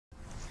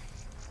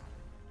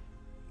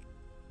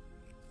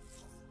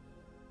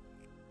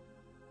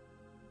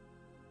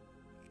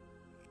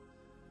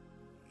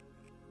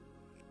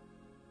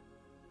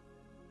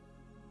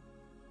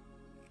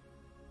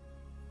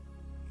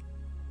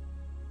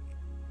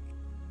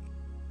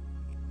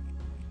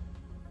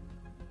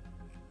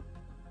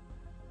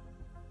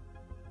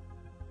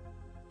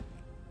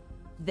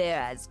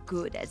They're as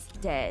good as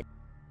dead.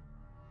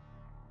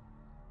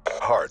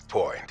 Hard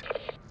point.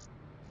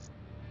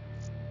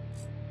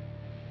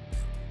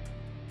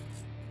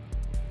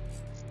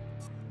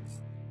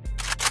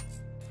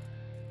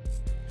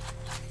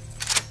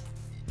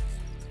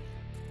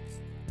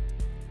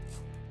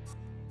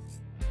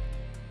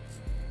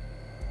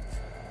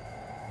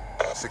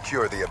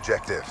 Secure the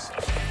objectives.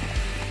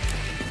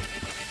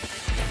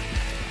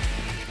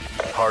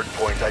 Hard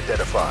point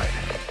identified.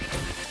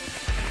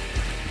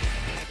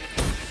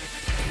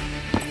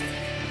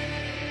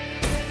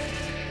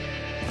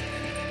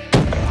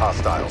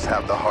 Hostiles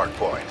have the hard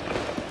point.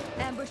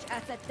 Ambush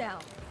asset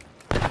down.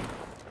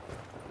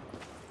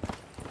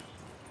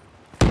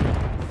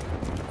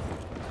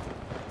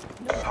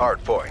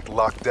 Hard point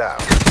locked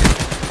down.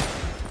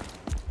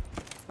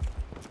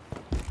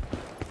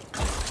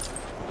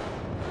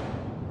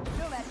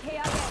 Nomad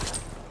KIA.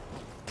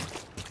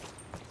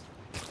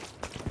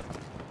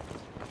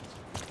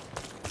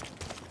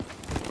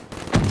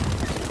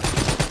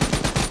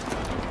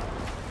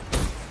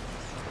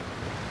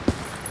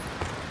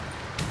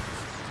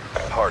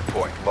 Hard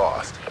point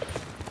lost.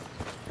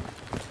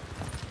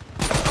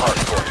 Hard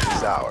point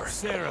is ours.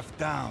 Seraph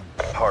down.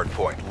 Hard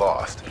point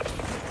lost.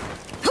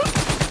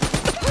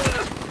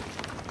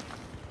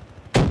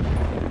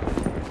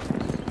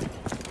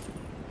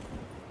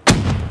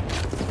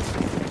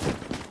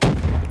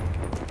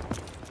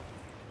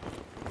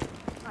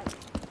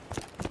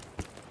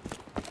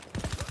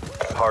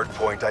 Hard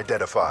point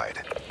identified.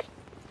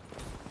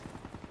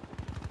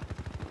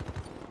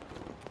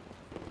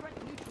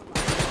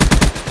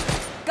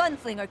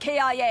 Gunslinger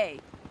KIA.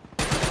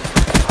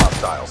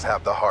 Hostiles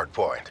have the hard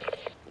point.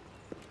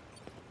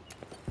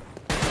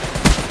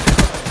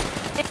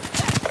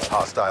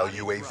 Hostile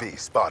UAV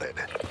spotted.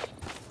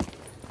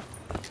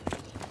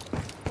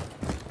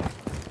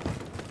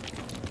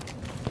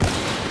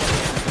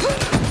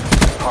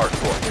 Hard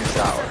point is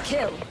ours.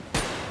 Kill.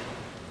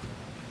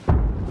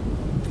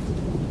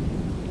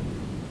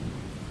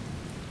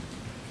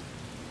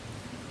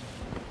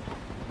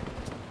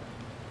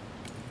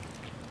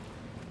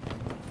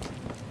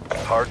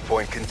 Hard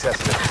point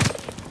contested.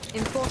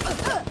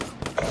 Enforcer.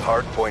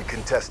 Hard point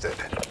contested.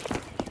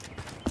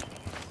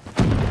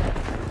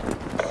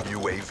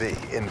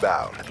 UAV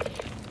inbound.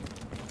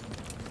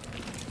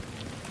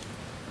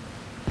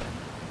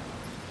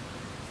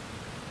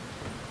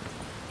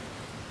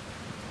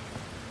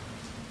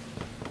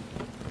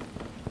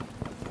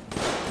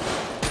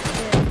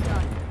 They're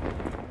done.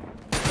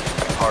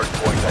 Hard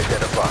point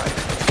identified.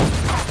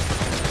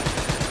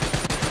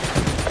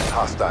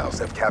 Hostiles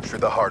have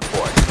captured the hard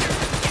point.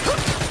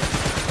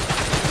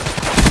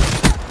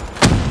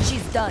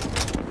 She's done.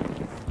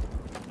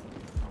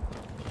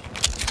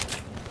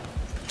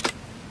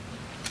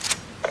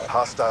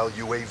 Hostile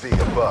UAV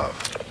above.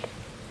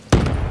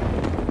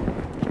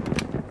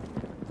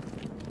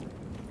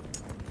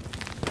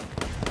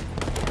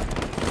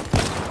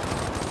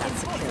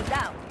 Enforcer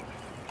down.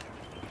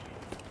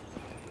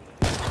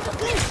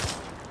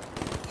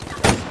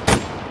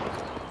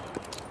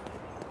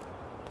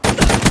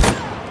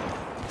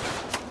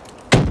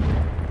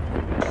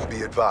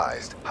 Be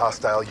advised,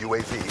 hostile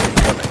UAV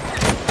incoming.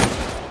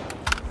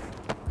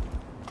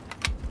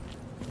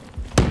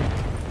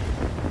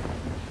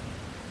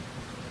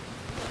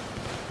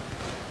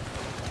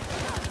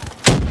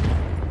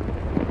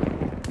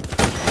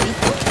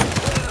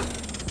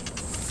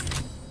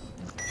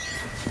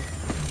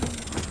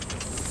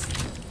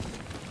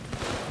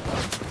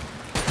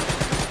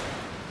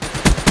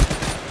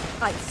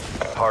 Ice.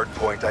 Hard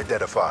point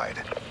identified.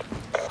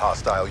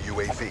 Hostile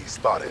UAV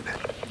spotted.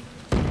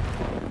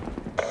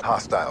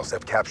 Hostiles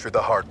have captured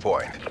the hard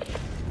point.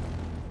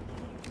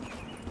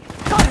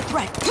 Got a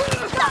threat.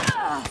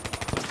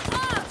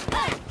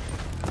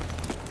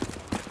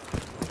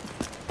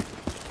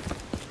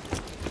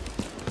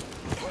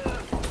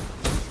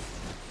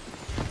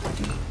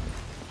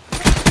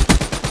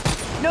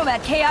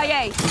 Nomad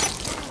KIA.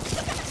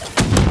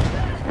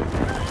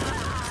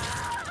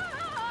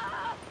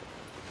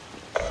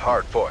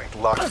 Hard point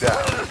locked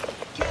down.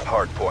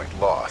 Hard point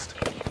lost.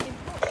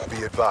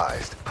 Be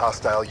advised,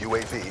 hostile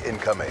UAV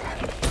incoming.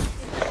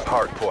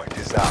 Hard point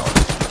is ours.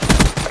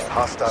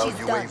 Hostile She's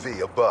UAV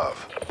done.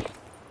 above.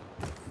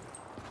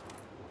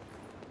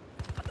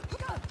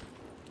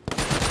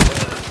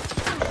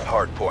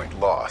 Hard point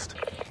lost.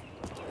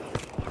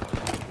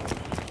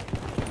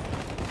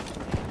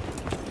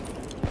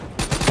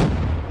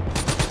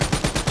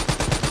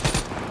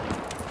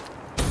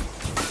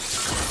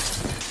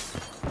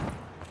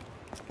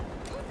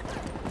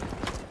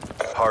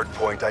 Hard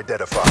point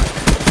identified.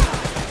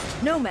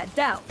 Nomad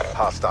down.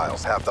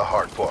 Hostiles have the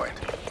hard point.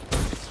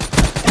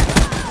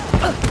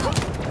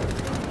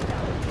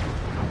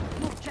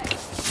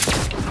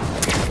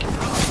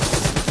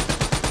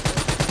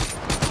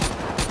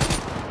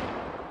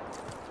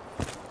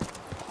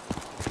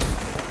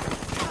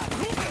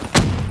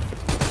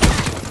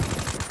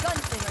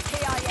 Gunslinger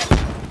KIA.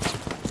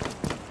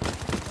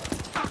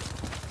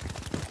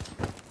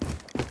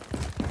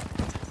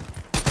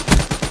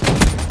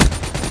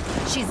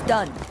 She's is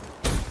done.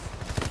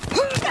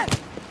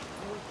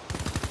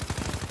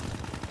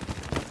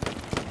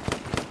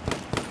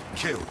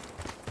 Kill.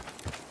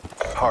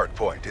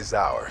 Hardpoint is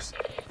ours.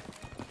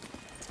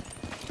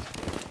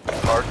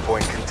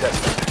 Hardpoint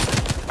contested.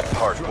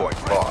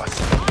 Hardpoint lost.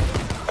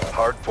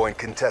 Hardpoint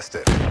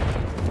contested.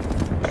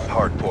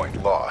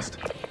 Hardpoint lost.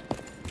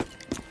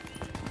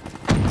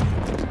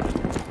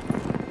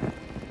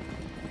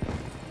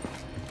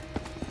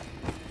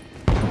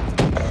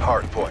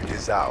 Hardpoint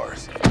is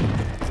ours.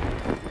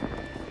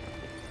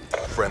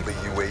 Friendly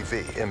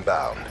UAV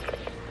inbound.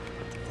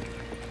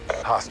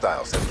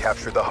 Hostiles have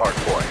captured the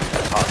hardpoint.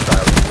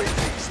 Hostile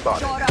UAV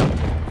spotted. Shot up.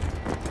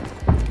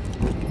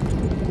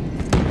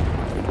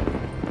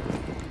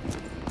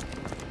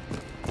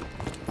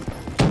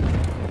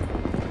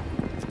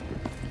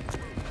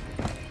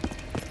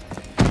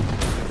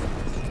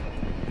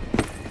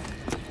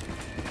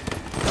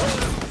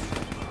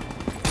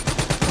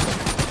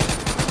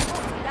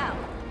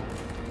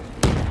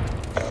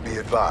 Be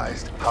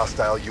advised,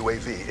 hostile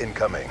UAV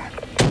incoming.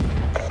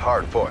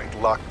 Hardpoint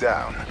locked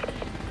down.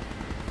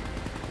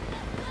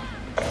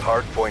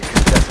 Hardpoint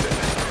contested.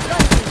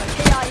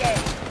 KIA.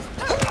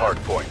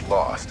 Hardpoint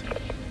lost.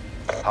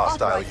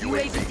 Hostile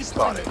UAV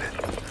spotted.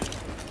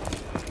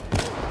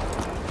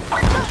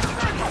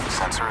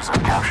 Sensors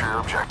have captured your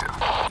objective.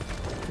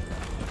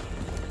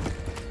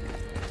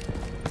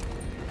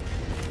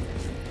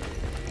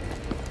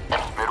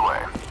 Midway.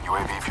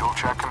 UAV fuel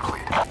check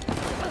complete.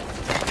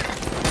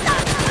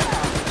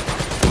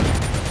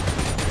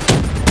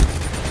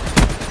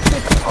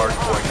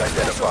 Hardpoint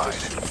identified.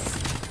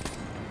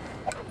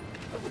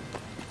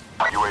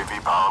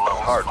 UAV power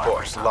level.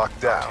 Hardpoint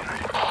locked down.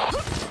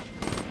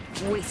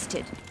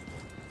 Wasted.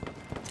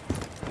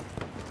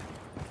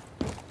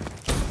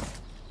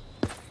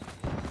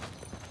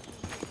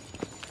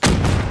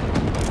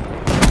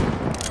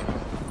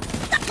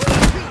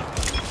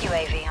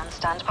 UAV on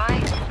standby.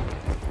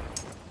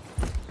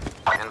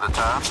 In the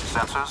turn,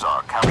 sensors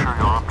are capture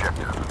your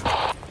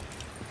objective.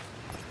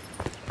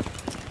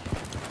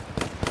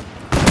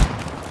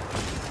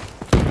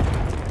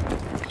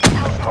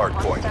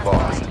 Hardpoint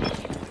lost.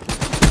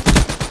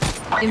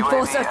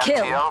 Enforcer UAV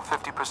kill. NTL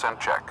 50%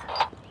 check.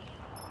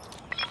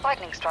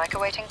 Lightning strike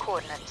awaiting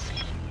coordinates.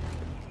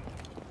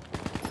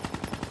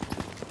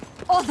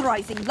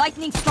 Authorizing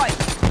lightning strike.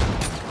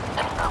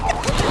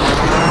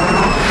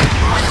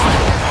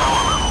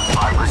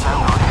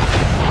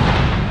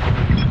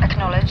 5%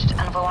 Acknowledged,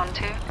 Envoy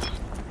 1-2.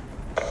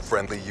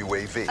 Friendly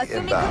UAV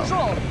Assuming inbound.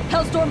 control.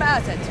 Hellstorm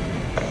asset.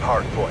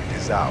 Hardpoint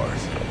is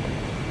ours.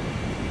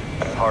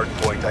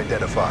 Hardpoint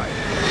identified.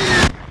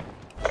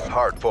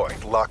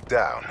 Hardpoint locked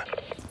down.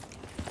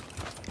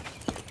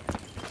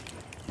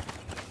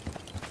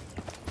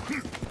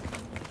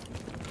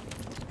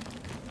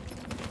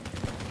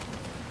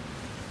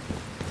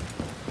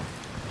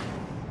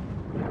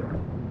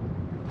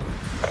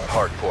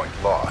 Hardpoint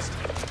lost.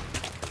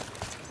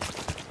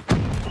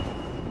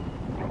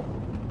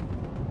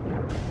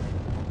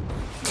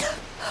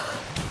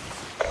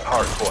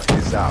 Hardpoint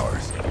is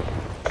ours.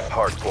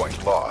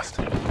 Hardpoint lost.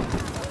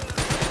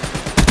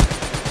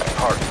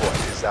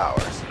 Hardpoint is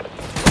ours.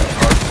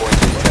 Hardpoint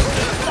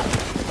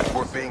contested.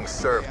 We're being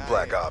served,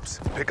 Black Ops.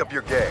 Pick up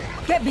your game.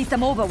 Get me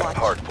some Overwatch.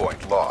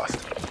 Hardpoint lost.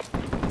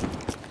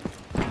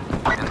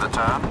 In the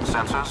turn,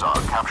 sensors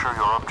are capture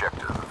your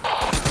objective.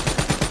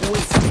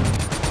 Wasted.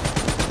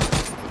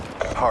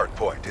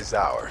 Hardpoint is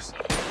ours.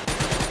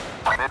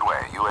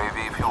 Midway,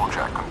 UAV fuel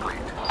check complete.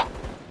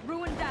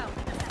 Ruin down.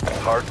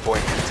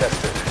 Hardpoint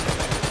contested.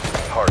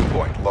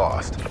 Hardpoint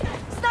lost.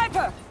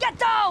 Sniper, get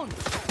down!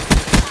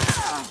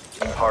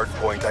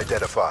 Hardpoint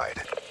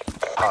identified.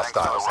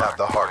 Hostiles have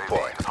the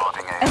hardpoint.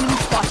 Enemy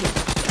spotted.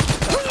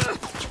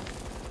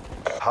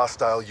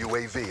 Hostile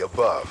UAV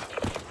above.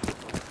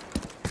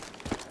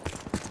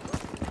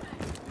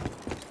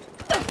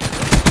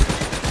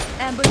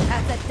 Ambush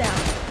asset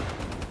down.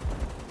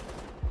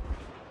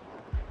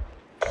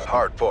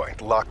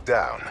 Hardpoint locked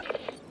down.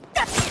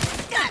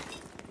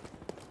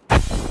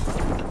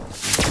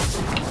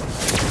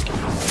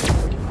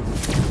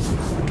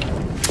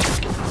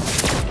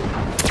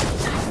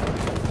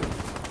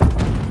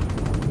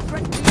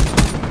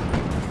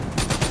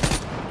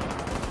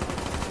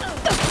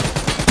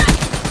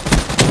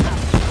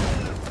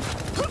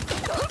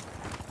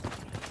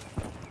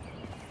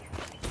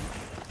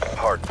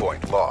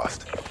 Hardpoint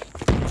lost.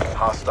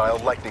 Hostile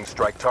lightning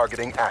strike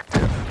targeting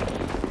active.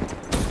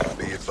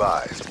 Be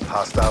advised,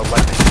 hostile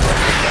lightning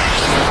strike is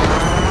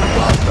active.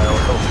 Hostile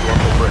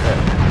hellstorm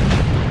overhead.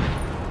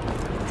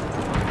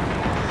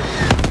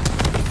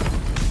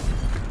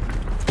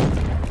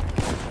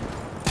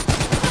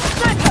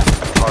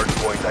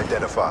 Hardpoint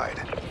identified.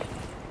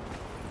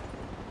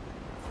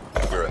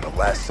 We're in the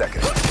last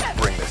seconds.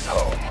 Bring this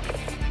home.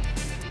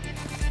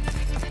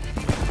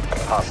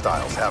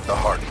 Hostiles have the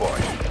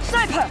hardpoint.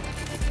 Sniper!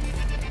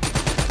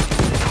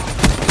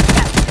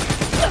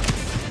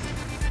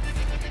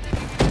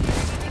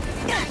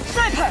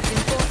 Sniper!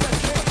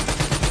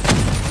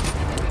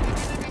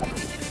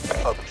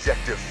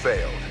 Objective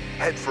failed.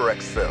 Head for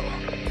exfil.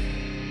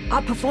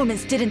 Our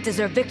performance didn't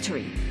deserve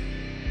victory.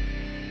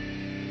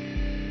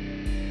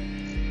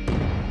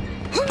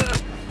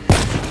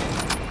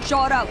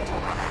 Shot out.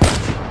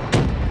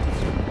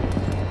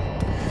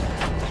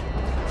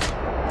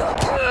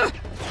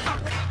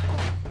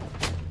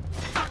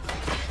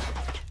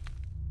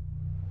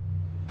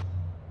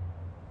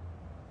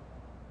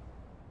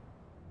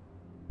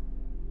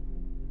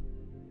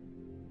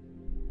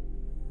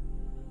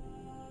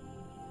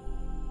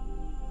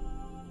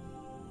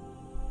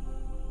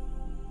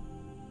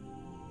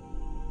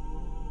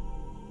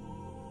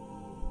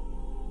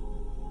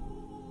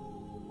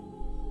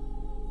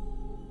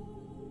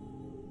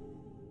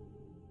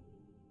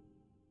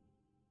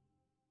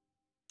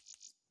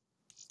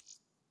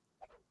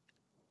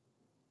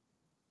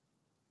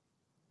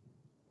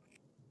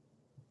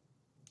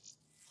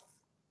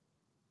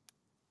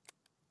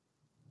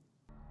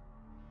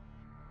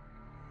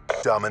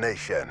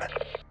 Domination.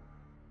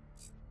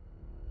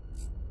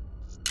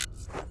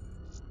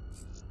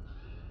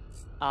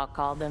 I'll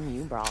call them,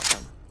 you brought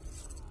them.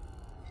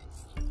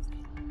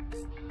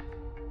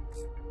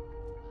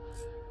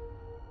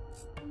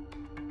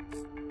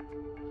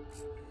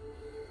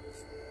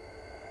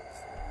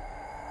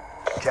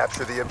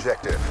 Capture the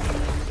objective.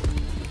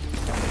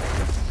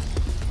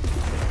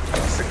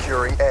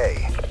 Securing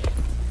A.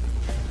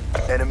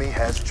 Enemy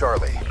has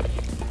Charlie.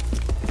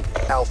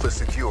 Alpha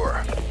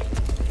secure.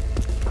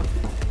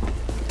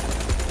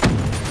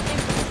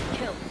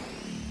 Kill.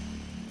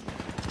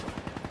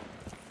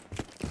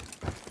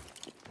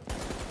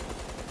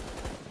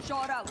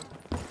 Shot out.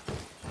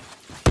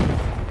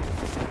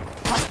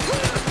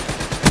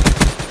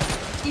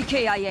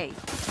 EKIA.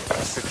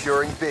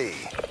 Securing B.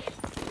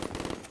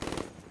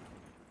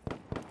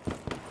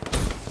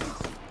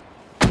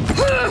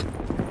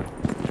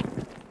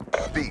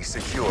 B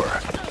secure.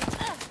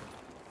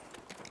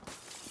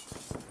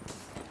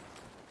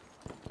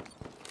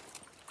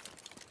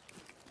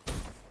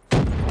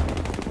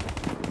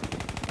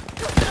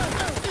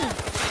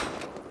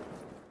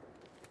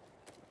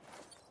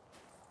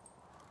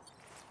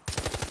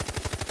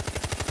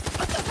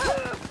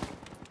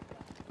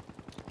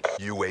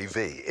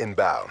 UAV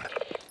inbound.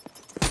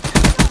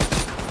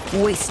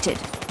 Wasted.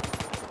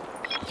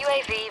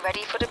 UAV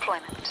ready for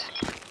deployment.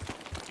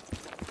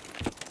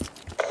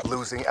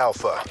 Losing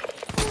Alpha.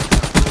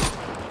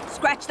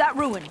 Scratch that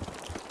ruin.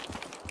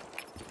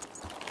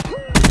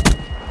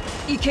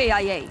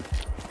 EKIA.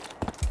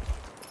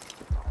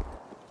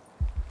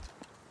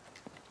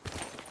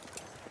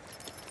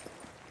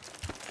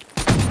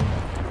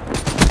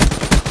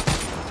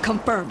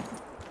 Confirm.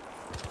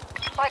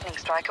 Lightning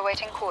strike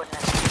awaiting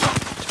coordinates.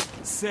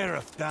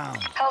 Seraph down.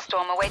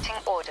 Hellstorm awaiting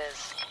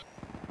orders.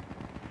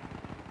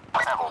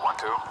 Ammo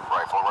 1-2.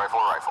 Rifle, rifle,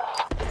 rifle.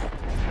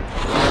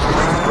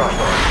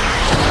 Bravo.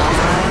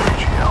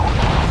 GL.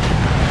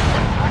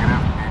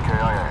 Negative.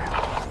 EKIA.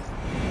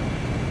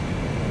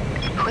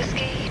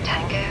 Whiskey,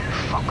 Tango,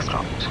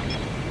 Foxtrot.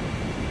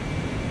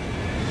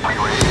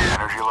 UAV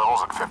energy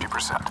levels at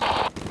 50%.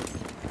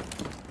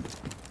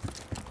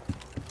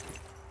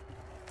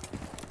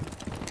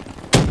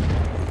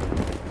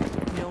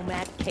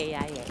 Nomad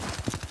KIA.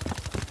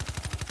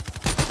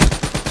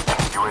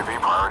 UAV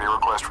priority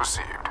request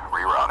received.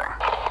 Rerouting.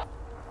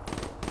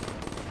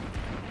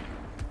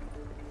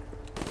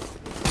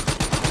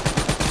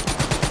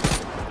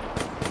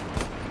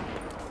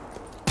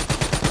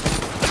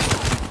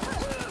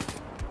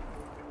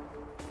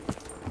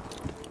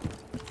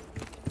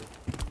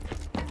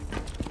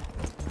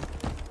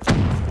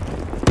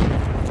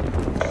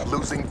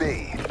 Losing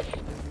B.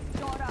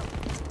 Shot out.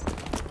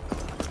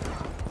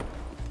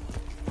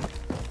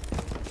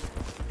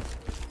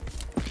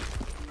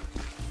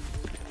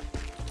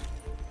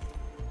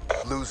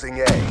 Losing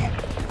A.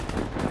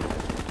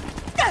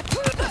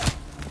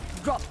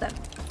 Drop them.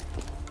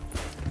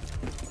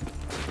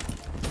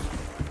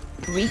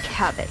 Wreak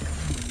havoc.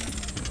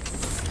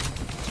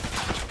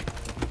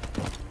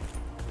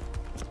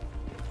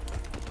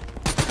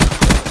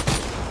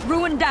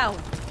 Ruin down.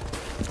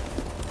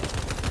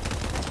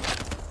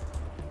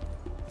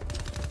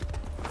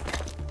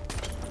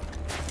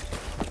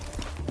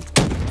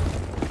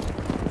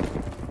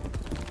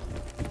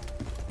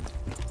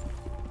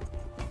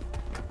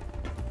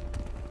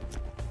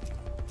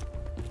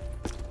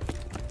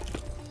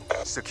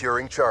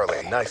 Securing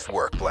Charlie. Nice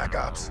work, Black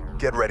Ops.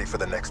 Get ready for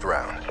the next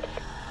round.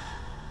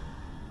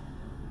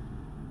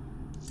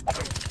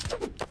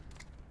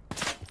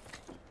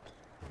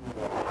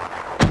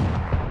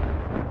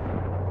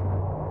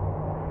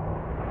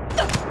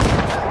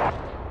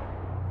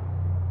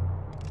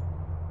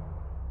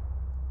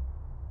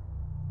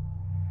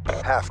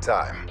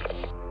 Halftime.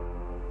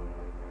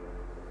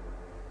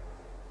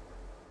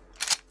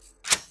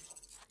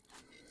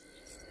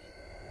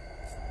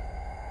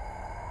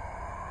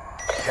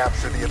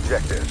 Capture the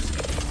objectives.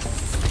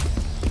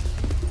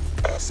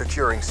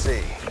 Securing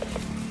C.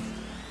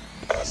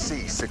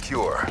 C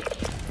secure.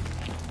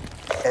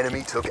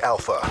 Enemy took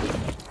Alpha.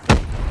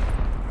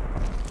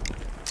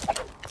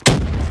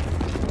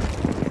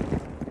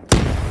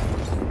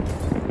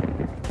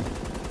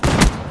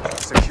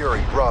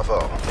 Securing Bravo.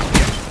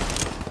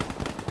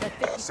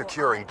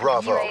 Securing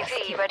Bravo.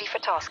 UAV ready for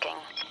tasking.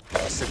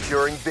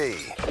 Securing B.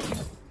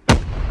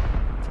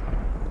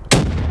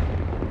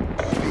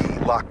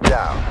 B locked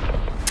down.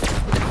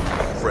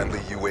 Friendly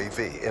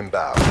UAV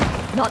inbound.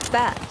 Not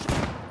bad.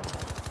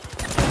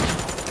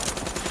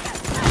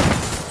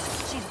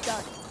 She's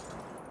done.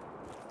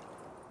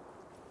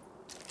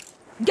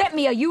 Get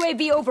me a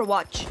UAV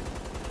overwatch.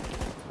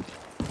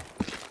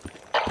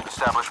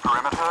 Establish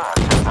perimeter at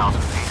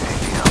 10,000 feet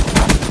ATL.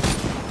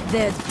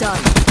 They're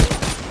done.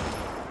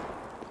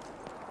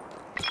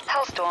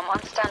 Hellstorm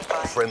on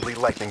standby. Friendly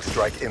lightning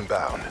strike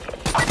inbound.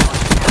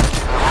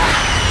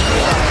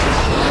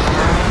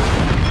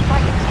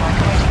 Lightning strike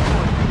awaiting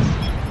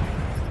coordinates.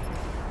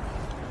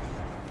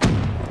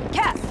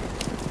 Cat!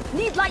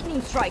 Need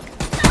lightning strike.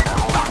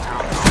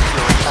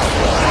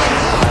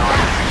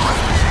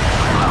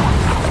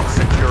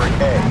 Securing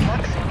A.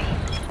 Luxury.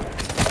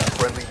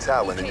 Friendly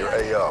Talon in your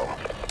AO.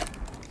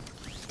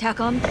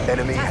 TACOM.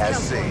 Enemy has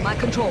C. My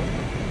control.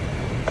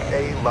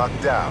 A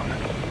locked down.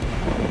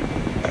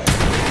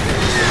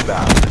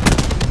 Inbound.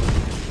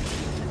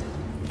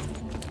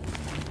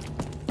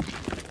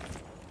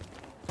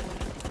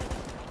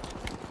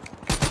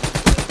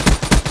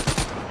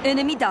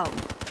 Enemy down.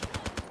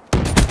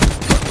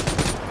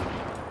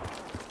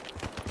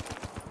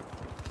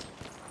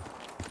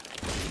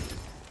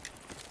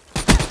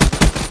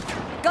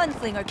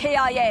 Gunslinger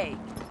KIA.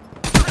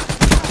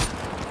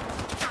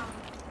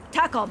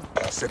 TACOM.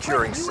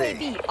 Securing C.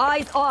 UAV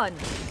eyes on.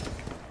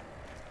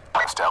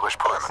 Establish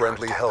perimeter.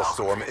 Friendly at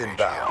 10,000 Hellstorm feet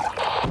inbound.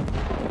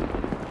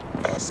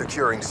 ATL.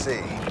 Securing C.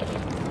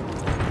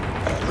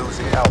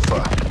 Losing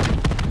Alpha.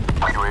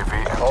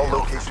 UAV All MTL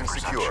locations 50%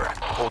 secure. check.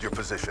 Hold your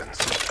positions.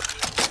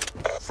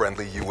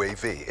 Friendly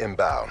UAV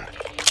inbound.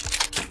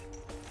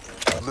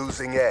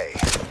 Losing A.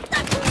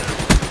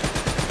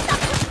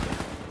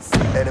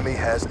 Enemy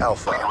has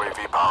Alpha.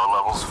 UAV power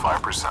levels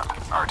 5%.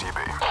 RTB.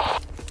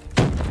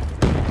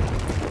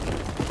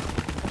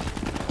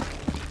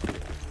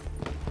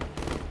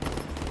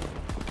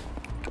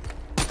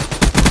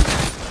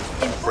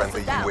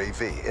 Friendly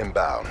UAV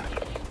inbound.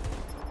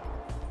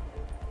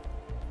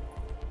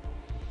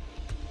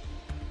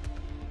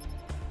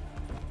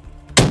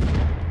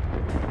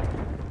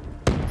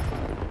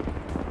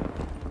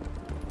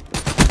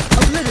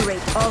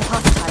 Obliterate all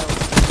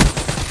hostiles.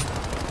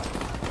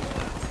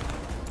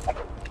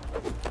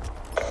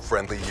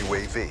 Friendly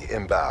UAV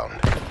inbound.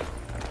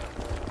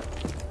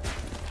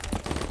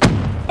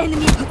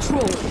 Enemy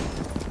patrol.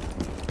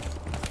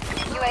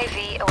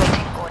 UAV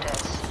awaiting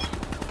orders.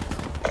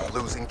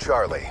 Losing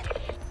Charlie.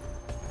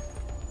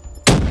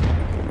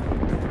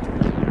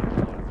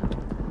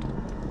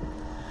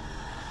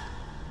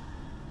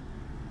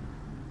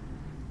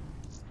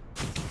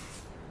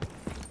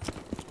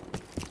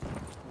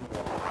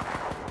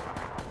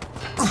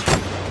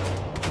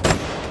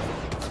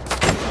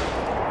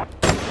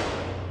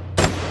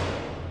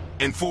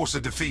 Enforcer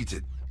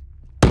defeated.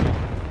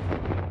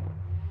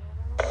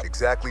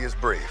 Exactly as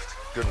briefed.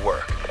 Good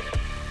work.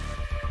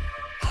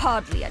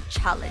 Hardly a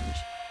challenge.